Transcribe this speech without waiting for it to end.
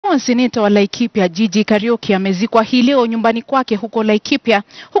Aliyekuwa seneta wa Laikipia Jiji Kariuki amezikwa hii leo nyumbani kwake huko Laikipia,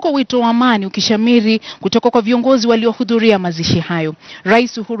 huko wito wa amani ukishamiri kutoka kwa viongozi waliohudhuria mazishi hayo.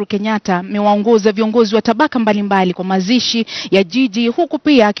 Rais Uhuru Kenyatta amewaongoza viongozi wa tabaka mbalimbali kwa mazishi ya Jiji, huku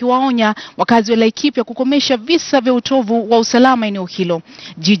pia akiwaonya wakazi wa Laikipia kukomesha visa vya utovu wa usalama eneo hilo.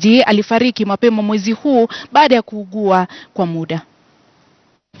 Jiji alifariki mapema mwezi huu baada ya kuugua kwa muda.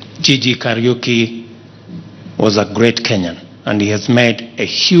 Jiji Kariuki was a great Kenyan, and he has made a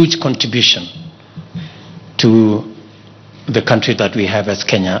huge contribution to the country that we have as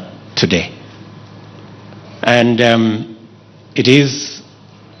Kenya today. And it is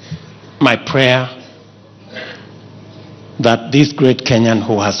my prayer that this great Kenyan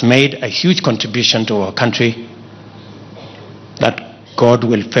who has made a huge contribution to our country, that God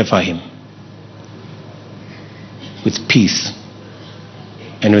will favor him with peace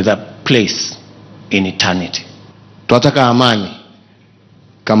and with a place in eternity. Tunataka amani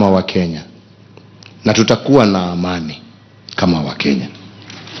kama Wakenya, na tutakuwa na amani kama Wakenya.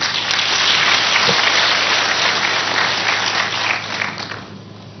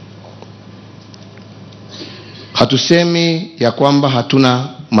 Hatusemi ya kwamba hatuna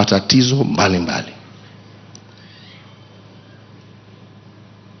matatizo mbalimbali,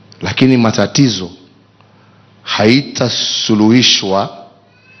 lakini matatizo haitasuluhishwa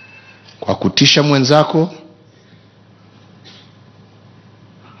kwa kutisha mwenzako